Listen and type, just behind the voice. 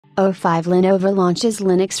05 Lenovo launches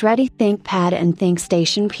Linux-ready ThinkPad and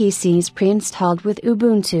ThinkStation PCs pre-installed with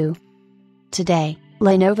Ubuntu. Today,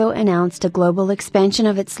 Lenovo announced a global expansion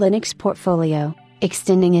of its Linux portfolio,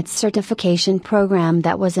 extending its certification program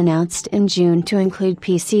that was announced in June to include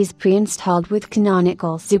PCs pre-installed with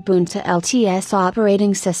Canonical's Ubuntu LTS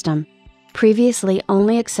operating system. Previously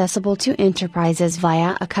only accessible to enterprises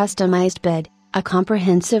via a customized bid, a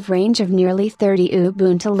comprehensive range of nearly 30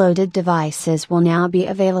 Ubuntu-loaded devices will now be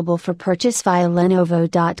available for purchase via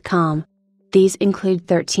Lenovo.com. These include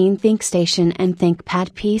 13 ThinkStation and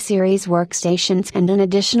ThinkPad P-Series workstations and an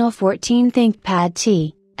additional 14 ThinkPad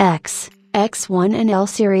T, X, X1 and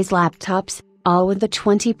L-Series laptops, all with the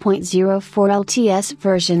 20.04 LTS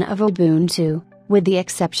version of Ubuntu, with the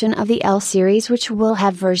exception of the L-Series which will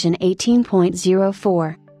have version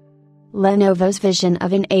 18.04. Lenovo's vision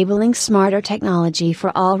of enabling smarter technology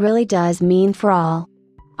for all really does mean for all.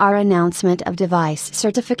 Our announcement of device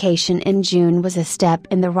certification in June was a step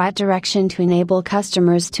in the right direction to enable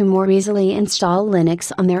customers to more easily install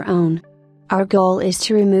Linux on their own. Our goal is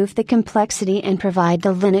to remove the complexity and provide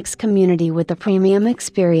the Linux community with the premium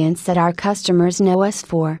experience that our customers know us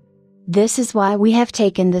for. This is why we have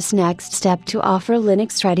taken this next step to offer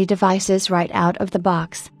Linux-ready devices right out of the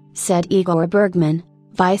box, said Igor Bergman,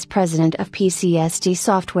 Vice President of PCSD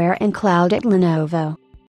Software and Cloud at Lenovo.